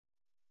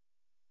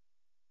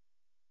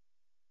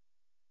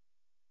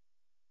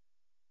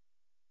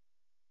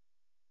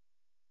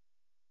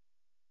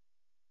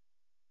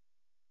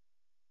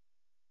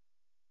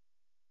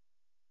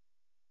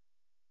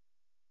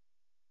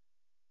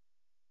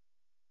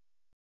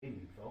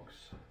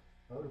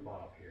Bota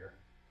Bob here.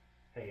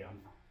 Hey,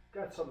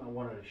 got something I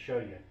wanted to show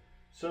you.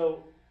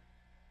 So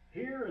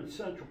here in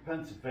central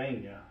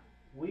Pennsylvania,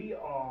 we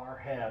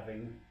are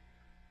having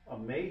a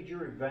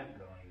major event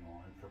going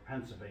on for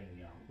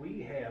Pennsylvania.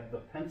 We have the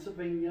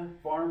Pennsylvania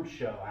Farm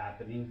Show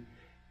happening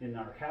in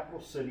our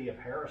capital city of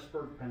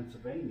Harrisburg,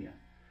 Pennsylvania.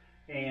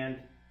 And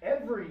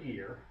every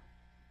year,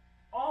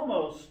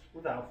 almost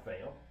without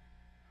fail,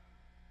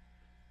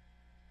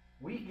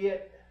 we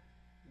get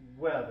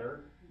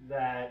weather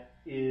that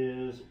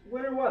is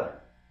winter weather.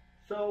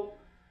 So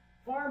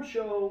Farm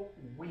Show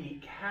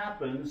week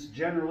happens,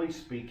 generally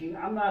speaking.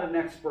 I'm not an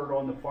expert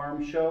on the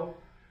Farm Show,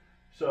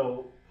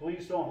 so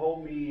please don't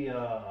hold me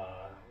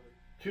to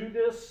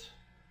this,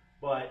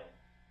 but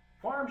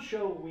Farm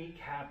Show week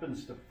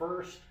happens the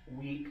first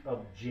week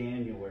of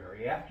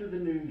January, after the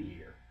new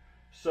year.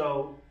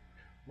 So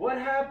what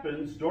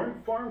happens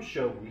during Farm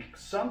Show week,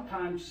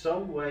 sometimes,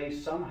 some way,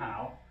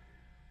 somehow,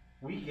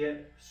 we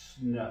get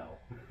snow.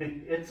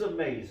 It's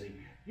amazing.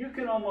 You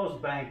can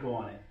almost bank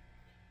on it.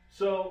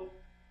 So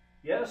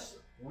yes,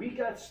 we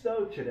got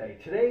snow today.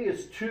 Today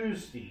is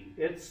Tuesday.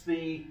 It's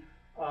the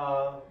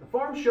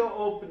Farm Show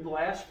opened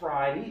last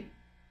Friday,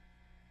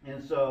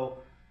 and so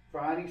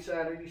Friday,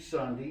 Saturday,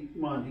 Sunday,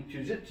 Monday,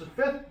 Tuesday. It's the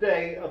 5th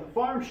day of the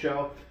Farm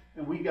Show,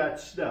 and we got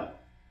snow.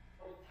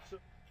 So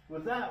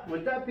with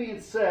that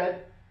being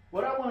said,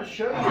 what I want to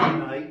show you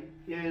tonight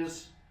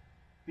is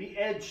the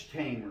Edge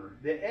Tamer.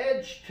 The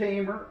Edge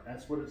Tamer,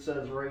 that's what it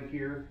says right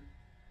here.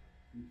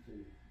 Let's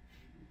see.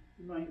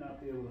 You might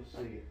not be able to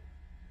see it.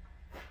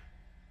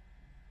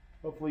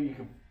 Hopefully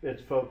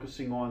it's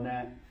focusing on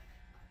that.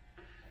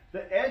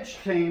 The Edge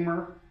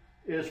Tamer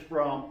is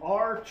from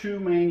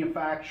R2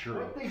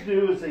 manufacturer. What they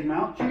do is they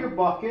mount to your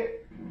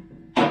bucket,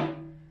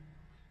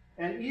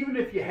 and even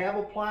if you have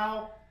a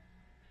plow,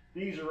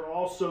 these are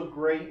also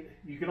great.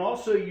 You can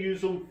also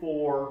use them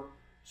for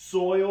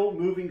soil,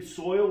 moving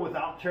soil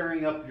without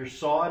tearing up your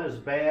sod as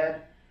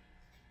bad.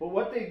 But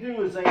what they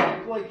do is they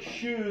act like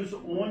shoes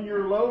on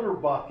your loader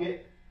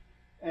bucket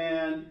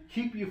and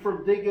keep you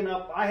from digging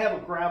up. I have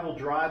a gravel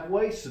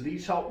driveway, so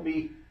these help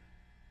me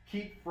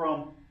keep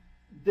from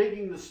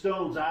digging the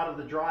stones out of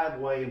the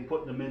driveway and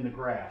putting them in the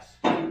grass.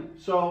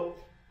 So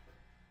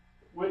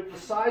with the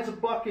size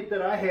of bucket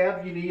that I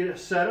have, you need a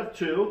set of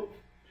 2.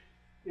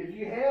 If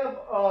you have,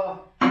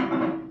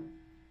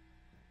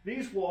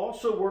 these will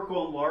also work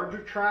on larger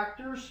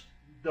tractors.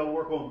 They'll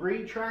work on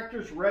green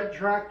tractors, red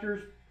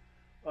tractors,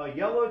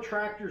 yellow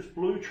tractors,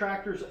 blue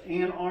tractors,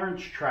 and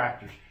orange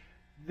tractors.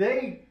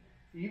 They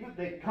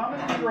come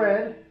in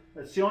red.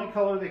 That's the only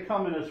color they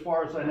come in as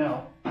far as I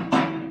know.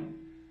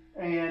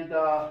 And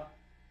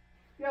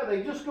yeah,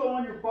 they just go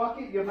on your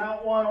bucket. You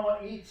mount one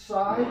on each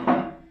side.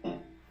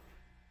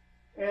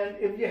 And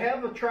if you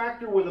have a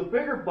tractor with a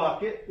bigger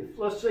bucket, if,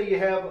 let's say you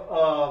have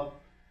a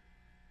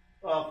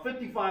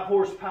 55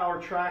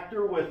 horsepower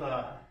tractor with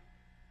a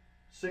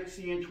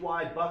 60-inch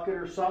wide bucket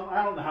or something,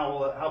 I don't know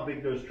how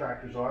big those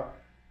tractors are.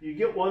 You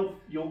get one,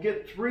 you'll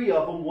get 3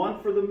 of them, one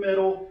for the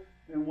middle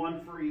and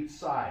one for each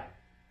side.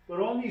 But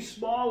on these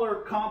smaller,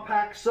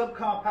 compact,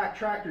 subcompact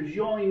tractors,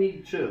 you only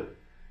need 2.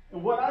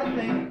 And what I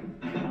think,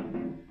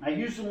 I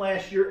used them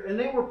last year, and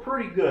they were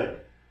pretty good.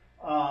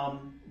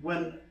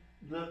 When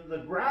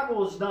the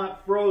gravel is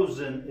not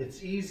frozen,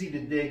 it's easy to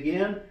dig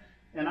in.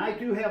 And I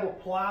do have a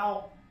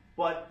plow,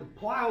 but the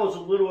plow is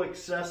a little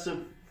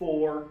excessive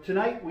for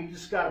tonight. We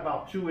just got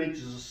about 2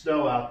 inches of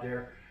snow out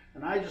there,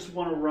 and I just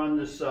want to run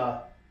this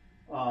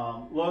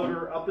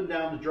loader up and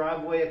down the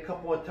driveway a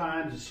couple of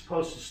times. It's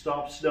supposed to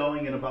stop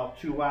snowing in about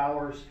 2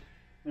 hours.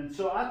 And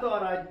so I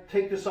thought I'd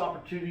take this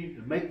opportunity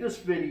to make this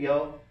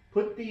video,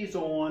 put these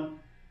on,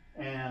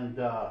 and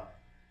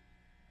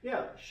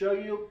yeah, show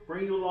you,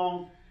 bring you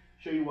along,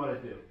 show you what I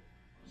do.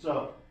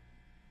 So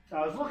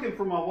I was looking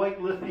for my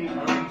white lithium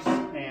grease,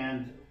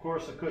 and of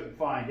course I couldn't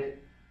find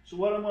it. So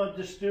what I'm going to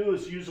just do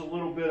is use a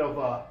little bit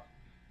of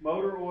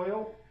motor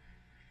oil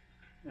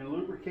and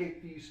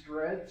lubricate these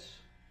threads.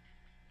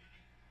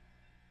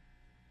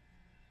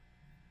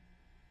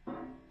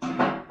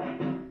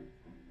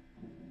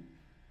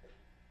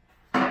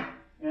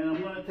 And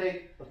I'm going to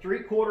take a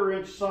 3/4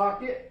 inch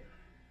socket,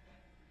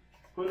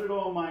 put it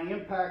on my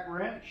impact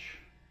wrench,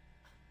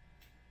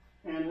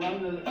 and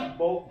run the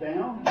bolt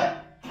down.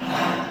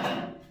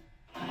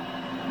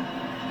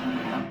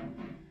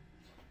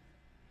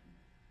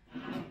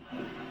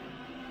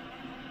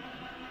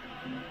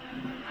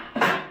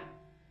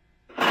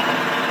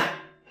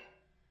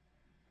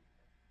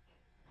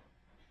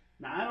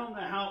 Now I don't know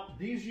how,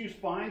 these use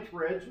fine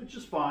threads, which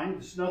is fine.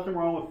 There's nothing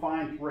wrong with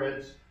fine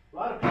threads. A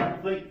lot of people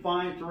think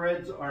fine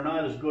threads are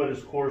not as good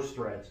as coarse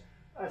threads.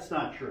 That's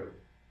not true.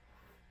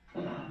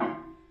 The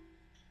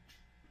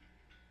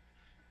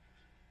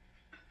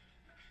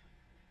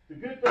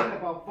good thing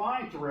about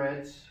fine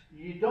threads,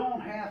 you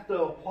don't have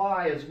to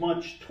apply as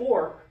much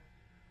torque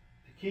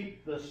to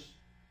keep the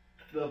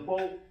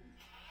bolt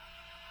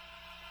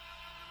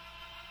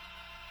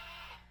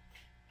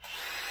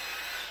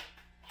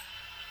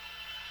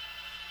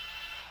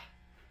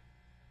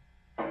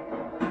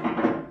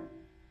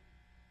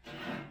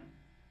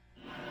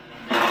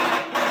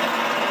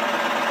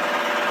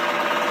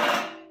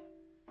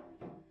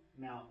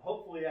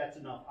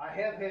that's enough. I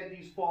have had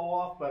these fall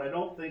off, but I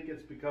don't think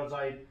it's because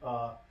I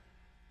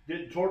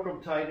didn't torque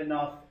them tight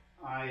enough.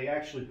 I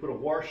actually put a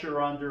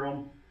washer under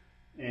them,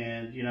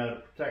 and you know, to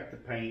protect the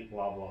paint,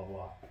 blah blah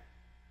blah.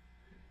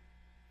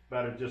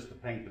 Better just to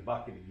paint the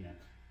bucket again.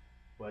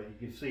 But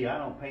you can see I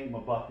don't paint my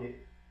bucket.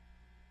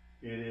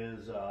 It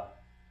is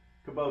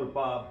Kubota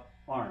Bob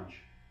orange,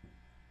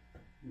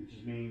 which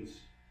just means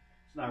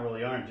it's not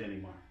really orange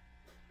anymore.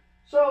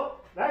 So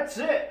that's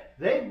it.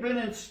 They've been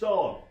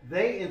installed.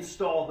 They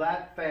install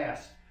that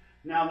fast.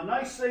 Now the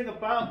nice thing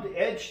about the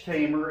Edge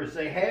Tamer is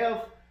they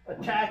have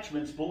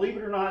attachments. Believe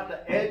it or not,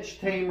 the Edge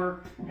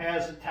Tamer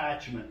has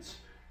attachments.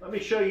 Let me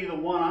show you the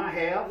one I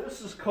have.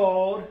 This is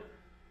called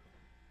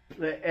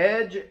the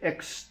Edge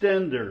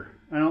Extender.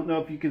 I don't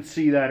know if you can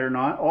see that or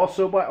not.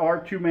 Also by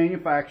R2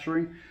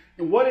 Manufacturing.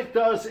 And what it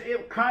does,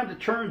 it kind of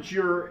turns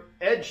your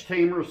Edge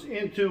Tamers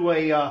into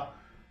a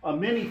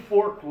mini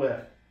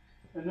forklift.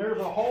 And there's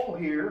a hole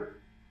here.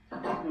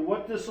 And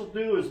what this will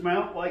do is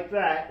mount like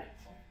that.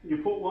 You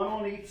put one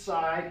on each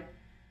side.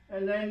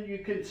 And then you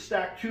can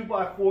stack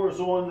 2x4s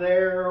on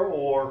there,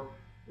 or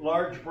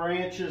large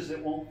branches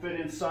that won't fit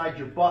inside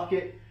your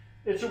bucket.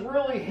 It's a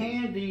really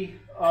handy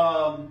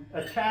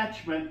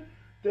attachment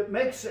that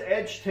makes the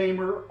Edge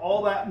Tamer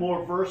all that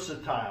more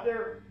versatile.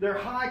 They're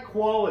high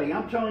quality.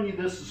 I'm telling you,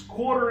 this is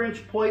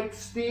 1/4-inch plate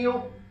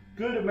steel,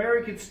 good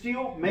American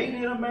steel, made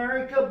in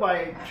America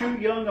by 2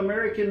 young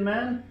American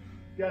men.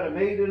 Got a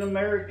Made in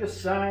America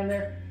sign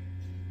there.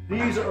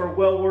 These are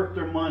well worth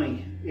their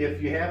money.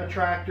 If you have a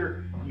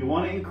tractor, you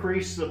want to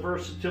increase the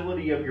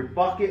versatility of your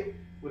bucket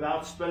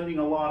without spending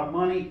a lot of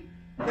money,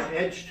 the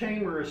Edge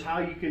Tamer is how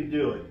you can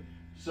do it.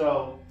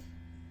 So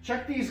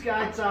check these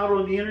guys out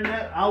on the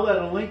internet. I'll let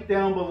a link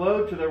down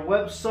below to their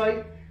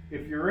website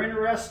if you're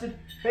interested.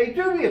 Hey,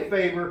 do me a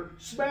favor,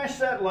 smash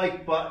that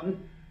like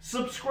button.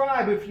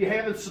 Subscribe if you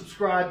haven't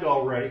subscribed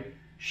already.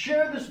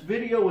 Share this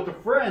video with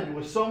a friend,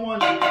 with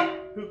someone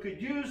who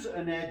could use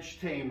an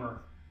Edge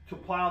Tamer to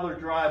plow their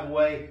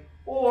driveway.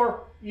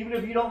 Or even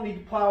if you don't need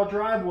to plow a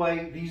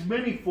driveway, these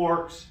mini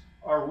forks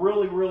are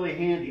really, really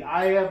handy.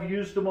 I have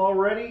used them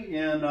already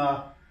in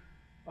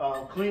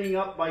cleaning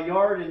up my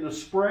yard in the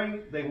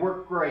spring. They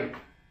work great.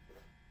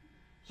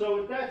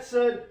 So with that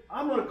said,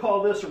 I'm going to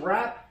call this a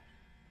wrap.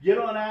 Get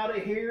on out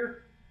of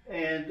here,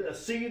 and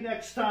see you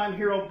next time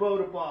here on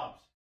Bota Bob's.